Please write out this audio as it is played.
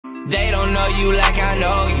They don't know you like I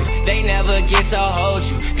know you. They never get to hold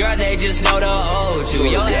you. Girl, they just know to hold you.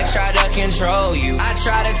 Your ex try to control you. I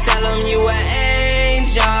try to tell them you an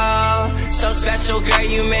angel. So special, girl,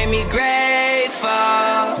 you made me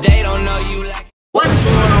grateful. They don't know you like. What's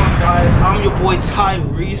going on, guys? I'm your boy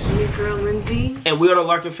Tyrese. I'm your girl Lindsay. And we are the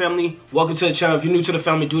Larkin family. Welcome to the channel. If you're new to the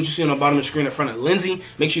family, do what you see on the bottom of the screen in front of Lindsay.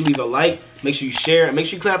 Make sure you leave a like. Make sure you share. And make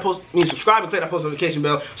sure you subscribe and click that post notification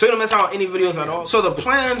bell so you don't miss out on any videos at all. So the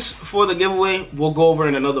plans for the giveaway we'll go over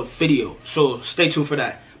in another video. So stay tuned for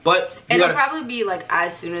that. But it'll probably be like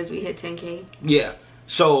as soon as we hit 10K. Yeah.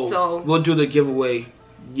 So we'll do the giveaway.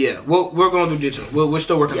 Yeah. We're going to do digital. We're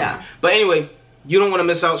still working on it. But anyway, you don't want to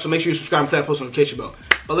miss out, so make sure you subscribe and click that post notification bell.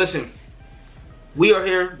 But listen, we are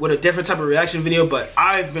here with a different type of reaction video, but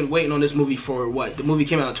I've been waiting on this movie for what? The movie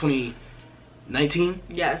came out in 2019?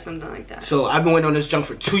 Yeah, something like that. So I've been waiting on this junk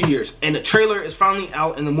for 2 years. And the trailer is finally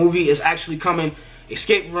out, and the movie is actually coming.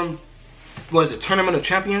 Escape Room, what is it, Tournament of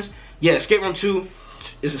Champions? Yeah, Escape Room 2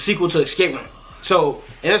 is a sequel to Escape Room. So,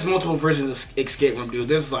 and there's multiple versions of Escape Room, dude.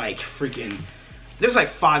 There's like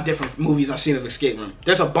 5 different movies I've seen of Escape Room.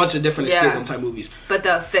 There's a bunch of different Escape Room type movies. But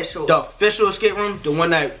the official Escape Room, the one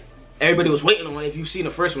that everybody was waiting on, if you've seen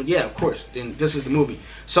the first one, yeah, of course, then this is the movie.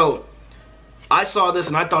 So, I saw this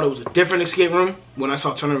and I thought it was a different Escape Room when I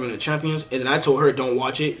saw Tournament of Champions. And then I told her, don't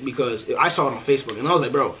watch it, because I saw it on Facebook. And I was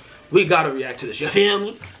like, bro, we gotta react to this. You feel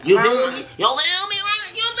me? You feel me? You feel me?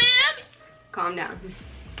 You feel me? Calm down.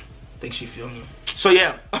 Think she feel me? So,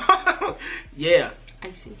 yeah. Yeah.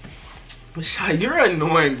 I see. You're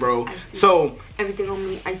annoying, bro. So everything on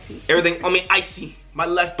me icy. Everything on me icy. My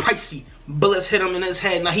left pricey. Bullets hit him in his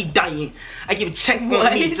head. Now he dying. I give a check on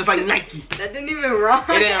me just like Nike. That didn't even rhyme.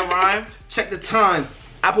 It didn't rhyme. Check the time.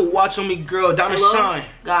 Apple Watch on me, girl. Diamond shine.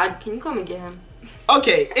 God, can you come and get him?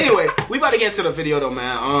 Okay. Anyway, we about to get into the video though,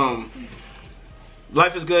 man.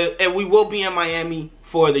 Life is good, and we will be in Miami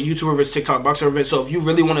for the YouTuber vs TikTok boxer event. So if you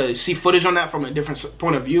really want to see footage on that from a different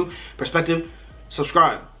point of view, perspective,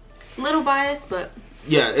 subscribe. Little biased, but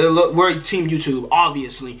yeah, we're Team YouTube,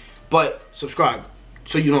 obviously, but subscribe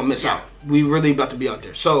so you don't miss out. We really about to be out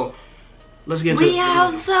there. So let's get into it. We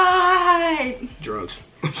outside. Drugs.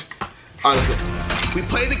 All right, let's go. We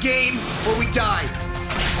play the game or we die.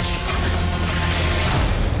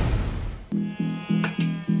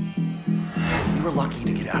 We were lucky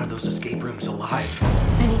to get out of those escape rooms alive.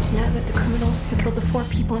 I need to know that the criminals who killed the 4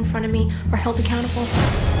 people in front of me are held accountable.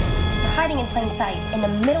 Hiding in plain sight in the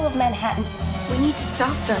middle of Manhattan. We need to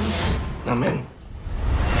stop them. I'm in.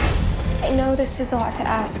 I know this is a lot to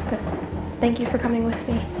ask, but thank you for coming with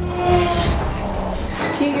me.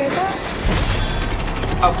 Do you hear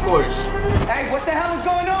that? Of course. Hey, what the hell is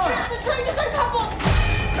going on? The train is uncoupled!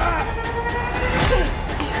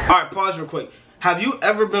 All right, pause real quick. Have you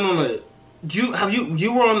ever been on a? Have you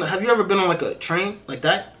ever been on like a train like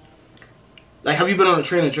that? Like, have you been on a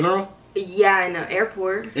train in general? Yeah, in the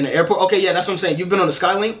airport. In the airport? Okay, yeah, that's what I'm saying. You've been on the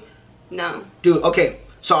Skylink? No. Dude, okay.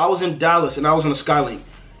 So I was in Dallas and I was on the Skylink.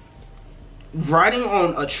 Riding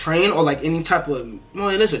on a train or like any type of... Well,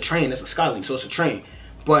 it is a train. It's a Skylink, so it's a train.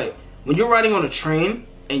 But when you're riding on a train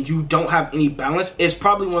and you don't have any balance, it's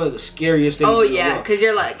probably one of the scariest things. Oh, yeah, because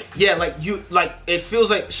you're like... Yeah, like, it feels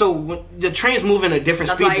like... So when the train's moving at a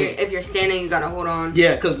different speed. That's why if you're standing, you gotta hold on.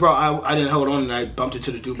 Yeah, because, bro, I didn't hold on and I bumped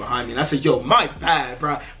into the dude behind me. And I said, yo, my bad,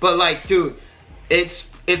 bro. But, like, dude, it's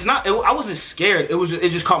not... I wasn't scared. It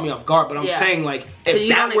just caught me off guard. But I'm saying, like, if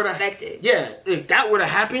that were to... Yeah, if that were to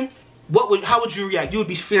happen... How would you react? You would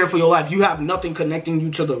be fearing for your life. You have nothing connecting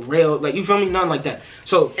you to the rail. Like, you feel me? Nothing like that.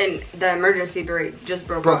 So... And the emergency brake just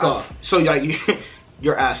broke off. So, like,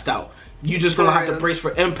 you're assed out. You just gonna have to brace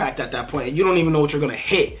for impact at that point. And you don't even know what you're gonna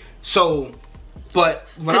hit. So, but...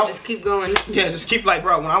 when I just keep going. Yeah, just keep, like,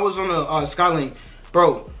 bro, when I was on the Skylink,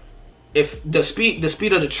 bro, if the speed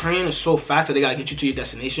of the train is so fast that they gotta get you to your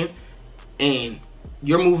destination, and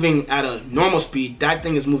you're moving at a normal speed, that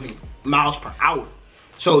thing is moving miles per hour.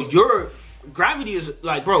 So your gravity is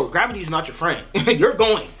like, bro, gravity is not your friend. You're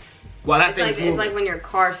going while that thing's moving. It's like when your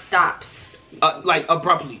car stops. Like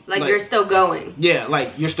abruptly. Like you're still going. Yeah,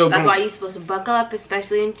 like you're still going. That's why you're supposed to buckle up,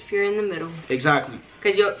 especially if you're in the middle. Exactly.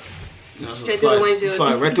 Because you'll straight through the windshield.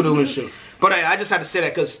 Fly right through the windshield. But I just had to say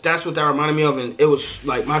that because that's what that reminded me of, and it was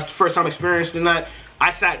like my first time experiencing that.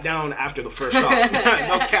 I sat down after the first stop.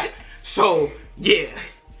 No cap. So yeah.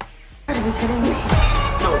 Are you kidding me?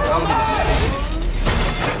 No, oh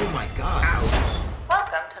my god. Ouch.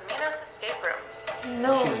 Welcome to Minos Escape Rooms.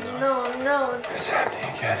 No. It's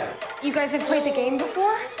happening again. You guys have played the game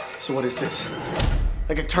before? So what is this?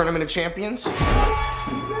 Like a tournament of champions? Look,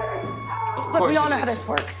 we all know how this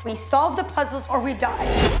works. We solve the puzzles or we die.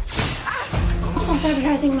 False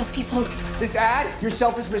advertising must be pulled. This ad,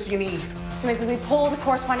 yourself is missing an E. So maybe we pull the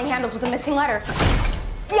corresponding handles with a missing letter.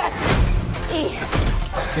 Yes! E.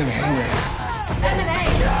 Hang there. M&A.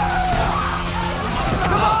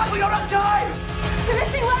 Come on, we don't have time! The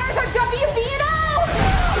missing letters are W, B, and O!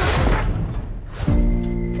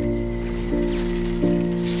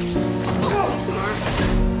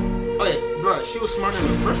 Oh yeah, bro, she was smarter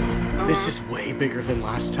than the first one. This is way bigger than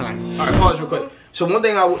last time. All right, pause real quick. So one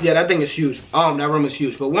thing yeah, that thing is huge. That room is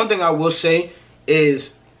huge. But one thing I will say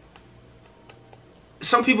is,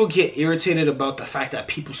 some people get irritated about the fact that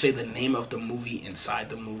people say the name of the movie inside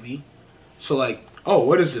the movie. So like, oh,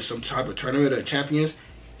 what is this? Some type of tournament of champions?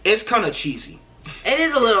 It's kind of cheesy. It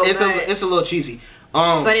is a little. It's a little cheesy.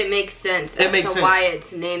 But it makes sense. It makes sense why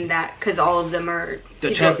it's named that, because all of them are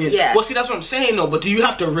the champions. Yeah. Well, see, that's what I'm saying though. But do you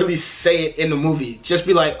have to really say it in the movie? Just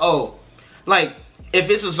be like, oh, like if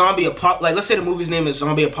it's a zombie like let's say the movie's name is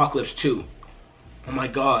Zombie Apocalypse 2. Oh my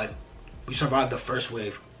God, we survived the first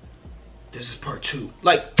wave. This is part 2.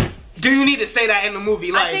 Like, do you need to say that in the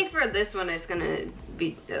movie? Like, I think for this one, it's gonna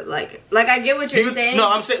be like I get what you're saying. No,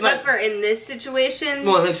 I'm saying, like, but for in this situation,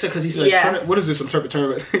 well, it makes sense because he's like, yeah. What is this? Some type of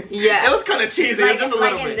tournament? Yeah, it was kind of cheesy. Like, just a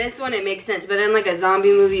little like bit. in this one, it makes sense, but in like a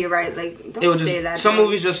zombie movie, you're right. Like, don't say that. Some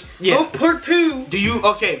movies just Oh, part 2. Do you?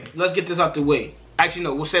 Okay, let's get this out the way. Actually,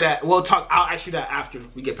 no, we'll say that. We'll talk. I'll ask you that after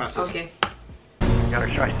we get past this. Okay. You gotta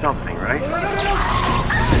try something, right?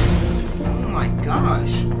 Oh my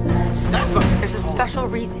gosh. That's fucking There's a special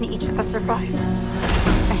reason each of us survived.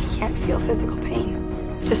 I can't feel physical pain.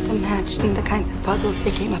 Just imagine the kinds of puzzles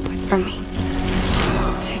they came up with for me.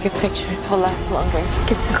 Take a picture. It'll last longer.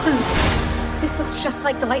 It's a clue. This looks just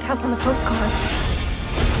like the lighthouse on the postcard.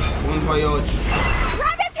 one biology.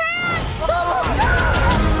 Grab his hand!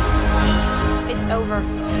 It's over.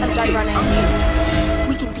 I'm done running.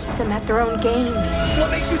 We can beat them at their own game.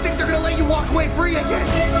 What makes you think they're gonna let you walk away free again?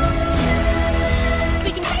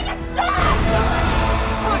 We can make it stop!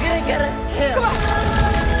 You're gonna get us killed. Come on.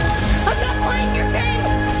 I'm not playing your game!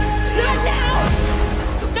 Not now!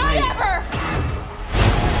 Not ever!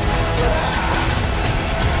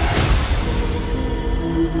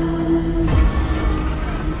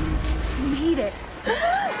 We made it.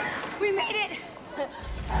 We made it!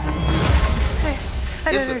 I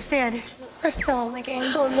don't understand. We're still in the game.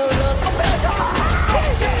 Oh, no.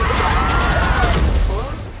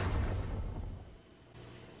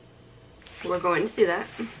 We're going to see that.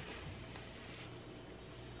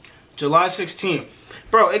 July 16th.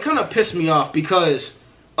 Bro, it kind of pissed me off because,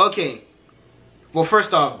 okay, well,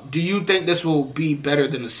 first off, do you think this will be better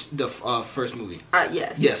than the first movie?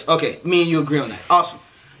 Yes. Yes, okay. Me and you agree on that. Awesome.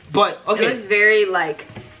 But, okay. It looks very, like,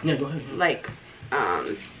 yeah, go ahead. like,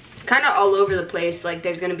 kind of all over the place. Like,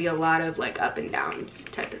 there's going to be a lot of, like, up and downs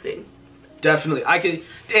type of thing. Definitely.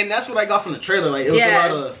 And that's what I got from the trailer. Like, it was a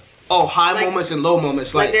lot of, high moments and low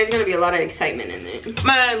moments. Like, there's going to be a lot of excitement in it.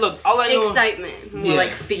 Man, look, all I know... Excitement. More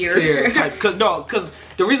like fear. Fear type. Because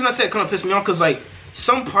the reason I said it kind of pissed me off, because, like,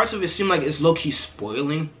 some parts of it seem like it's low-key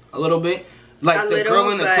spoiling a little bit. Like, the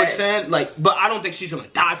girl in the quicksand, like, but I don't think she's going to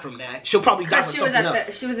die from that. She'll probably die from something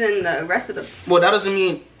else. She was in the rest of the... Well, that doesn't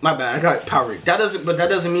mean... My bad, I got power. That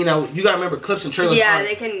doesn't mean that... You got to remember, clips and trailers yeah,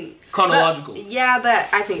 they can... chronological. But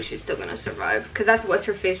I think she's still going to survive. Because that's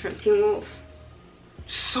What's-Her-Face from Teen Wolf.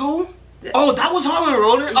 So... Oh, that was Holland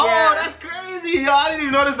Roller? Yeah. Oh, that's crazy. Yo, I didn't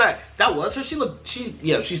even notice that. That was her? She's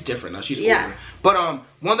different now. She's older. But,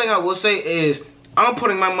 one thing I will say is... I'm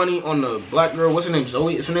putting my money on the black girl. What's her name?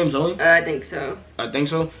 Zoe? Is her name Zoe? I think so. I think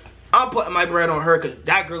so. I'm putting my bread on her because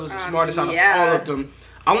that girl is the smartest out of all of them.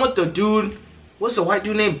 I want the dude. What's the white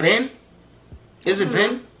dude named Ben? Is it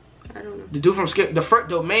Ben? I don't know. The dude from Skip.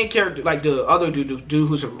 The main character, like the other dude the dude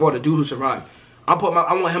who survived. I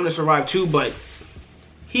want him to survive too, but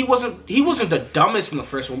he wasn't the dumbest in the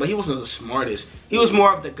first one, but he wasn't the smartest. He was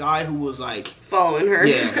more of the guy who was like following her.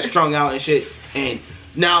 Yeah, strung out and shit. And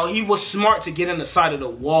now, he was smart to get in the side of the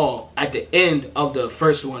wall at the end of the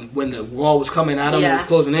first one when the wall was coming at him and was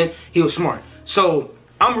closing in. He was smart. So,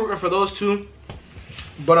 I'm rooting for those two.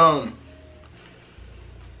 But,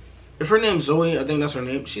 if her name's Zoe, I think that's her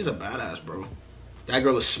name, she's a badass, bro. That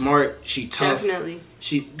girl is smart. She tough. Definitely.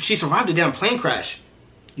 She survived a damn plane crash.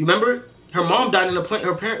 You remember? Her mom died in a plane.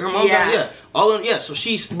 Her mom died, yeah. So,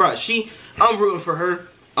 I'm rooting for her.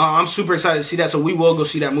 I'm super excited to see that. So, we will go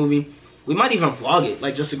see that movie. We might even vlog it,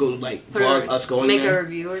 like, just to go, like, vlog us going there. Make a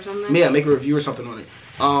review or something? Yeah, make a review or something on it.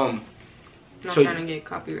 Not trying to get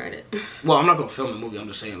copyrighted. Well, I'm not going to film the movie. I'm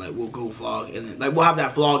just saying, like, we'll go vlog. And then, like, we'll have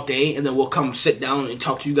that vlog day, and then we'll come sit down and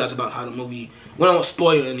talk to you guys about how the movie... We don't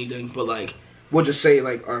spoil anything, but, like, we'll just say,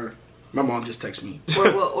 like, my mom just texted me.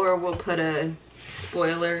 or we'll put a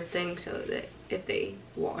spoiler thing so that if they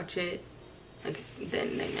watch it, like,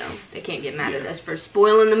 then they know. They can't get mad at us for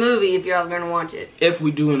spoiling the movie if you're all gonna watch it. If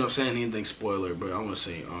we do end up saying anything spoiler, but I want to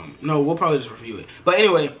say, no, we'll probably just review it. But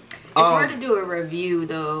anyway. It's hard to do a review,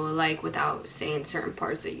 though, like, without saying certain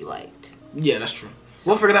parts that you liked. Yeah, that's true.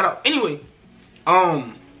 We'll figure that out. Anyway,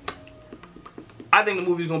 I think the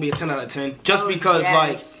movie's gonna be a 10 out of 10, just because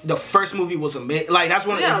like the first movie was amazing. Like that's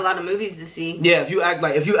one. We got a lot of movies to see. Yeah, if you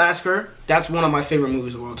ask her, that's one of my favorite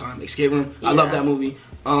movies of all time. Escape Room. Yeah. I love that movie.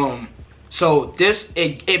 So this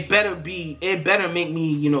it better make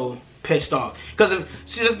me, you know, pissed off. Because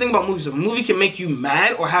see, that's the thing about movies. If a movie can make you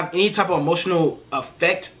mad or have any type of emotional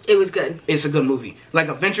effect, it was good. It's a good movie. Like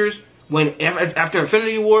Avengers. When after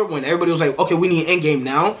Infinity War, when everybody was like, okay, we need Endgame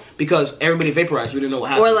now because everybody vaporized, we didn't know what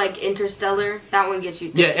happened. Or like Interstellar, that one gets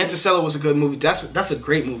you thinking. Yeah, Interstellar was a good movie. That's a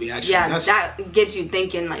great movie actually. Yeah, that gets you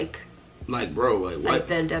thinking like bro, like what? Like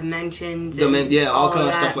the dimensions. Yeah, all kind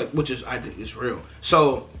of stuff, like, which is I think is real.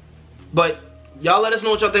 So, but y'all let us know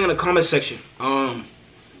what y'all think in the comment section.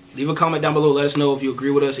 Leave a comment down below. Let us know if you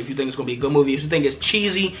agree with us, if you think it's gonna be a good movie, if you think it's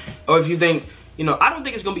cheesy, or if you think. You know, I don't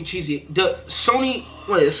think it's gonna be cheesy. The Sony,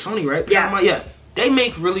 what is Sony, right? Yeah. Yeah. They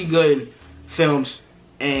make really good films,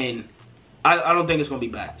 and I don't think it's gonna be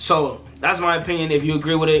bad. So that's my opinion. If you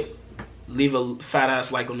agree with it, leave a fat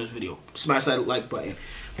ass like on this video. Smash that like button.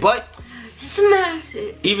 But smash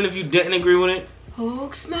it. Even if you didn't agree with it,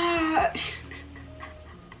 Hulk smash.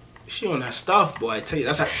 She on that stuff, boy. I tell you,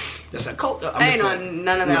 that's a cult. I ain't on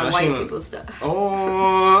none of that white people stuff.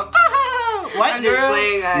 Oh. White I'm girl? just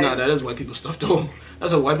playing, guys. No, that is white people stuff though.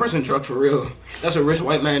 That's a white person drug for real. That's a rich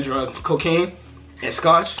white man drug. Cocaine and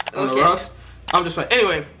scotch on the rocks. I'm just like,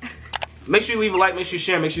 anyway, make sure you leave a like, make sure you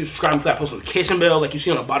share, make sure you subscribe and click that post notification bell like you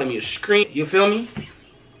see on the bottom of your screen. You feel me?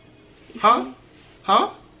 Huh? Huh?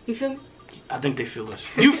 You feel me? I think they feel us.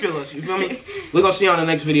 You feel us, you feel me? We're gonna see you on the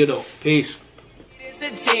next video though. Peace. It's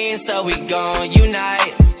a team, so we gon'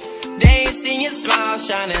 unite. They ain't seen your smile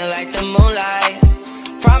shining like the moonlight.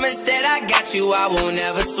 Promise that I got you, I won't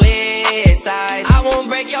ever switch sides. I won't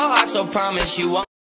break your heart, so promise you won't.